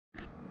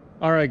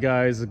All right,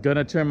 guys,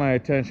 gonna turn my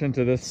attention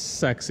to this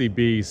sexy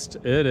beast.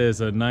 It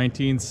is a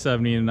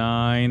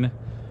 1979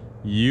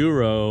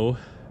 Euro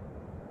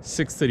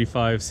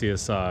 635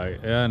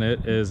 CSi, and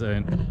it is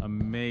an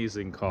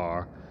amazing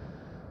car.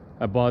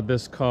 I bought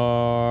this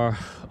car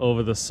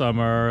over the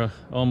summer,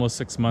 almost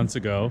 6 months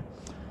ago,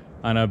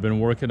 and I've been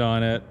working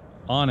on it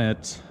on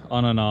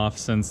and off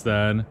since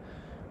then,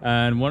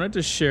 and wanted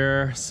to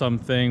share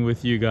something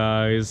with you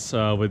guys,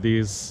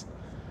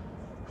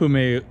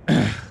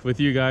 with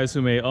you guys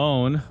who may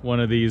own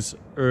one of these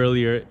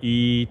earlier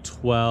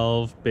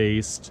E12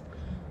 based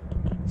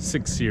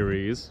 6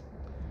 Series.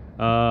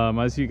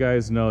 As you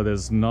guys know,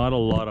 there's not a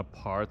lot of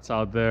parts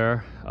out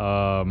there,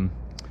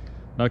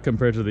 not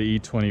compared to the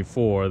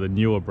E24, the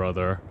newer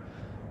brother.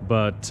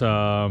 But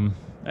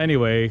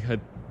anyway, I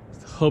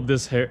hope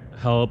this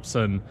helps.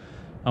 And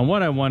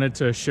what I wanted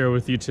to share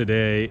with you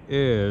today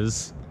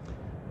is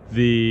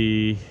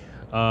the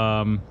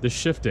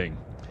shifting.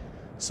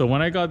 So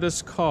when I got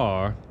this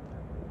car,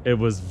 it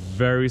was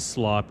very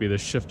sloppy. The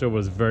shifter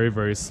was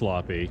very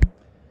sloppy.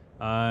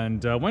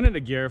 And went into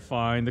gear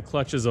fine. The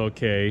clutch is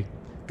okay.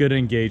 Good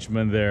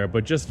engagement there,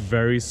 but just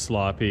very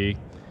sloppy.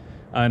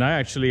 And I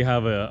actually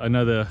have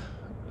another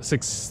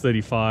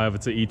 635.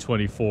 It's an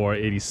E24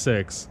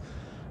 86.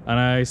 And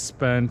I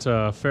spent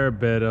a fair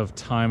bit of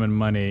time and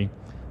money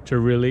to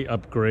really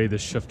upgrade the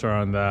shifter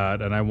on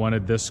that. And I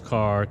wanted this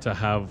car to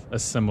have a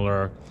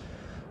similar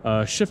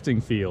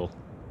shifting feel.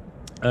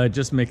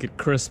 Just make it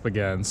crisp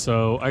again.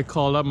 So I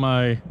called up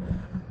my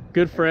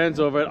good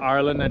friends over at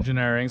Ireland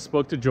Engineering,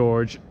 spoke to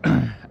George,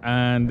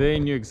 and they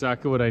knew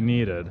exactly what I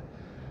needed.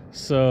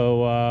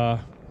 So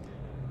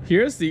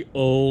here's the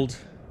old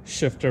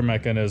shifter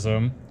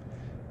mechanism.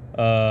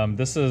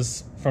 This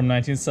is from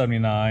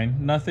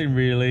 1979. Nothing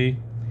really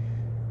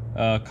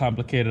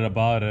complicated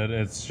about it.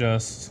 It's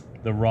just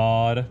the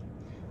rod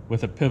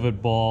with a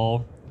pivot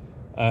ball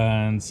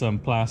and some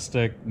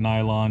plastic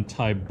nylon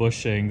type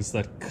bushings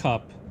that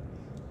cup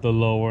the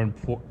lower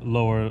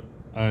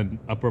and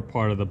upper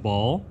part of the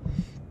ball.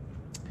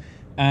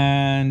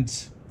 And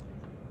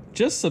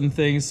just some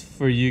things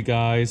for you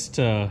guys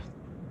to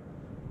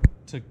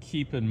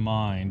keep in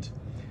mind.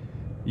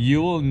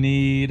 You will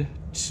need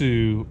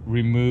to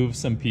remove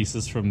some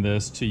pieces from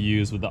this to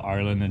use with the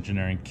Ireland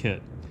Engineering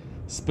kit.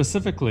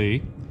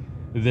 Specifically,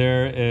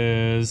 there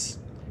is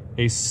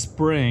a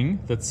spring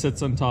that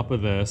sits on top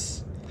of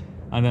this,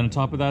 and then on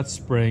top of that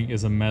spring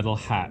is a metal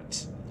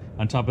hat.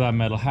 On top of that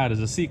metal hat is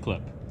a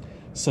C-clip.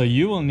 So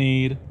you will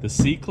need the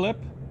C-clip,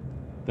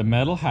 the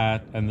metal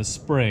hat, and the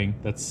spring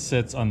that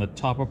sits on the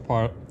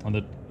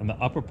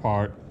upper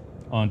part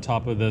on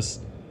top of this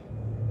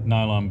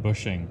nylon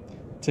bushing.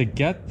 To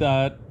get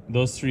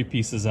those three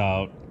pieces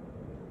out,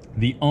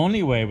 the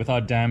only way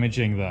without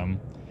damaging them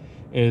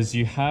is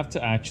you have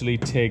to actually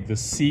take the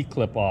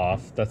C-clip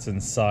off that's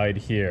inside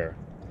here.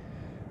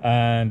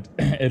 And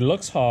it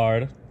looks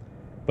hard,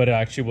 but it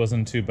actually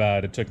wasn't too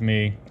bad. It took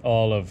me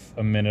all of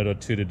a minute or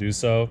two to do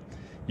so,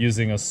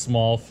 using a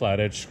small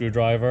flathead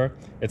screwdriver.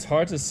 It's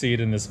hard to see it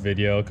in this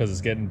video because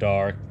it's getting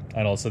dark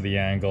and also the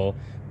angle,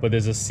 but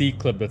there's a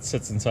C-clip that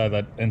sits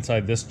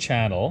inside this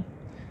channel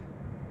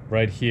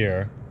right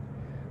here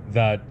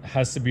that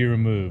has to be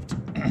removed.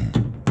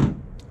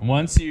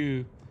 Once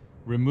you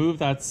remove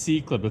that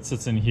C-clip that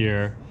sits in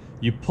here,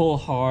 you pull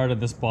hard on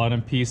this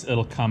bottom piece,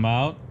 it'll come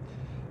out,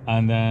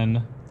 and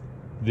then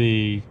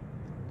the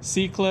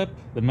C-clip,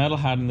 the metal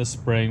hat, and the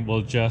spring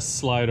will just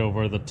slide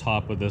over the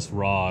top of this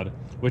rod,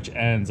 which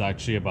ends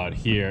actually about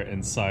here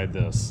inside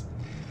this.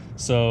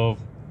 So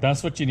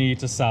that's what you need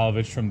to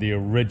salvage from the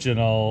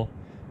original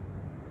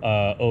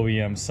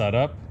OEM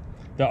setup.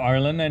 The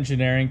Ireland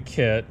Engineering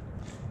kit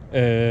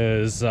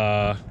is,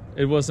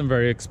 it wasn't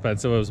very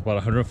expensive. It was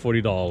about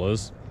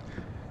 $140.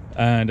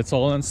 And it's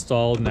all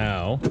installed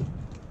now.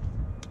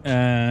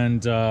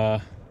 And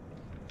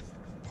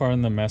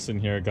pardon the mess in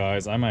here,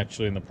 guys. I'm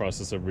actually in the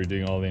process of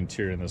redoing all the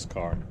interior in this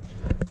car.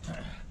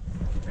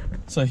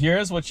 So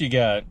here's what you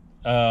get.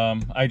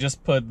 I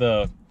just put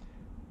the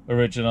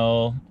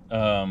original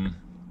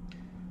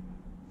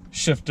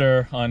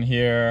shifter on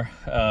here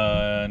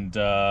and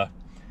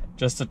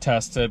just to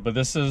test it, but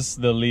this is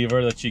the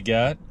lever that you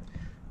get,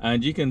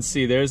 and you can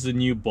see there's the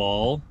new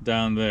ball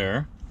down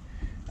there.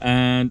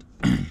 And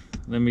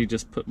let me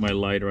just put my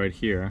light right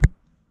here.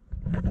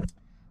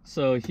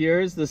 So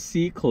here's the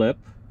C-clip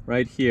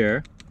right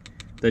here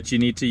that you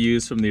need to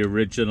use from the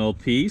original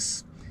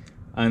piece.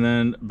 And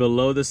then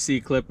below the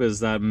C-clip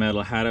is that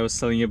metal hat I was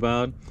telling you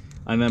about.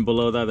 And then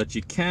below that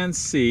you can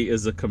see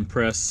is a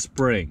compressed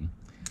spring.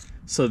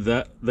 So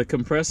that the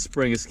compressed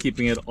spring is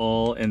keeping it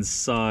all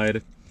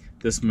inside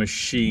this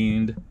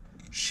machined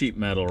sheet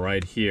metal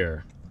right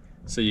here.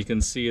 So you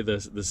can see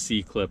the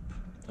C-clip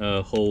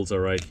holes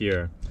are right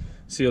here.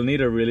 So you'll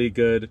need a really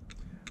good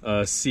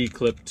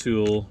C-clip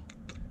tool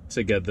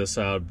to get this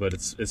out, but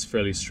it's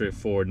fairly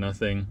straightforward,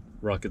 nothing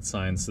rocket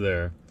science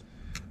there.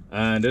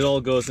 And it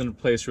all goes into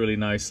place really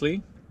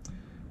nicely.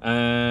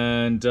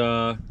 And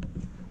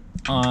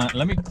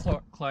let me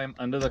climb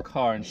under the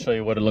car and show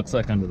you what it looks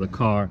like under the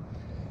car.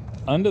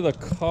 under the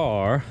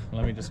car,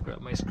 let me just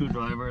grab my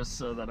screwdriver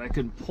so that I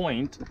can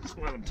point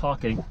while I'm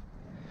talking.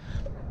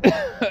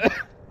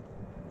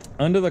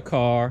 Under the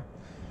car,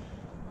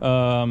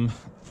 not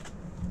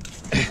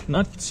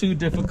too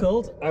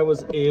difficult. I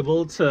was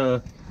able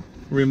to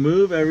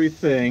remove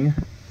everything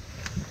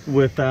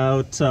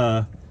without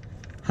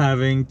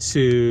having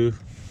to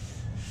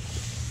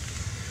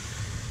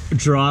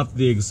drop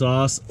the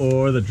exhaust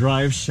or the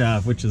drive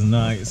shaft, which is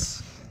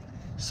nice.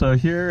 So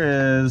here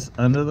is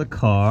under the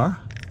car,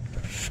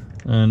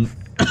 and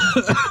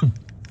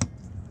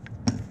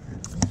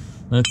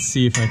let's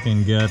see if I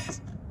can get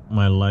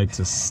my light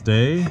to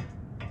stay.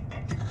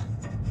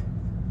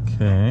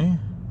 Okay.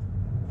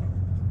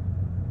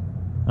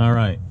 All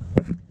right.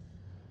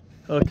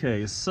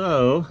 Okay,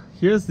 so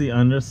here's the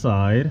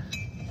underside,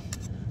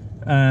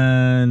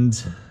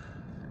 and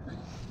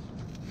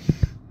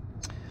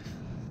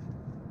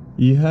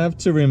you have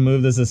to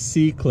remove, there's a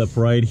C-clip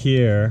right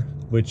here,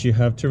 which you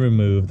have to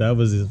remove. That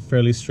was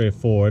fairly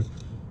straightforward.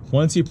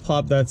 Once you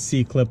pop that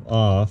C-clip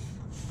off,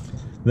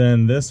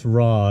 then this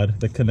rod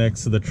that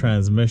connects to the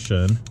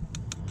transmission,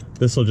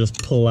 this will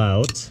just pull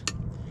out,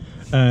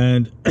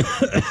 and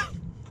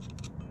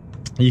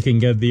you can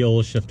get the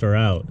old shifter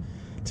out.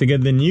 To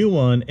get the new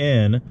one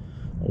in,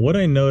 what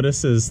I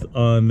noticed is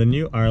on the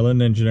new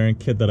Ireland engineering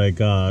kit that I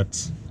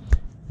got,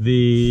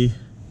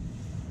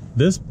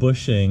 this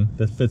bushing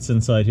that fits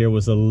inside here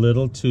was a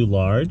little too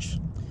large.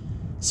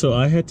 So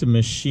I had to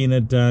machine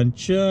it down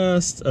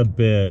just a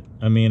bit.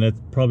 I mean, it's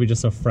probably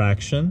just a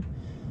fraction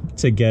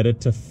to get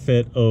it to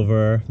fit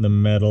over the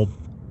metal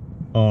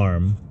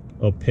arm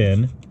or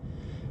pin.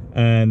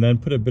 And then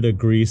put a bit of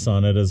grease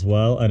on it as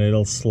well, and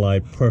it'll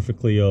slide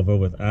perfectly over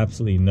with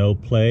absolutely no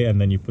play.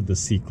 And then you put the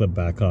C-clip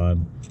back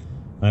on,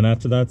 and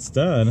after that's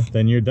done,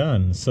 then you're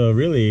done. So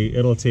really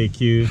it'll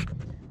take you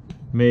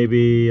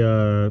maybe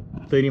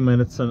 30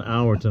 minutes, an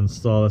hour to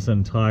install this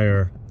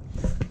entire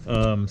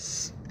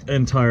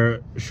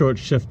short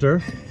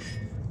shifter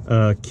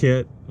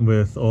kit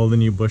with all the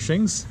new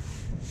bushings.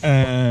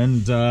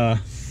 And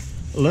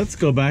let's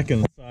go back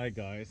inside,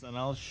 guys, and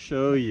I'll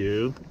show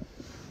you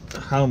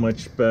how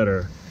much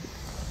better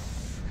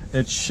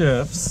it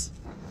shifts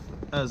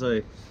as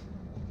I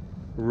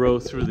row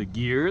through the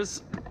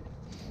gears.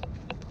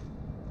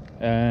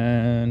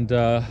 And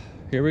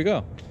here we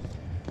go.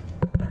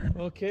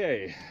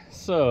 Okay,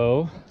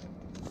 so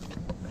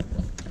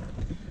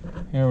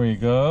here we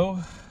go.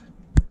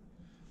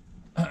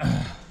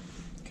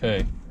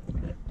 Okay,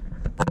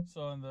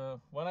 so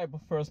when I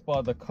first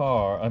bought the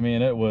car, I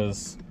mean, it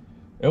was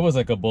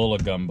like a bowl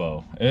of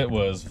gumbo. It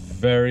was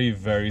very,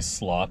 very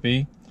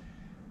sloppy.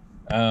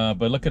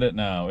 But look at it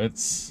now.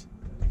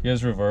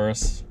 Here's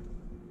reverse.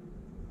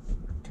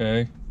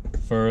 Okay,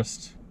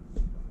 first,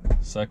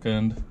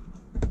 second,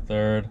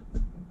 third,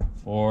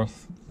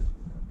 fourth,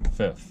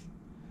 fifth.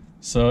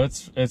 So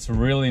it's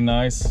really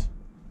nice,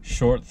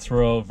 short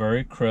throw,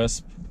 very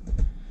crisp,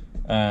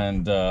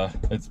 and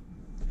it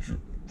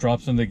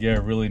drops into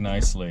gear really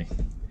nicely.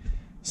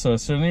 So I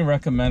certainly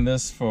recommend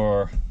this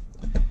for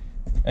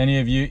any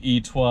of you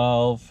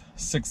E12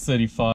 635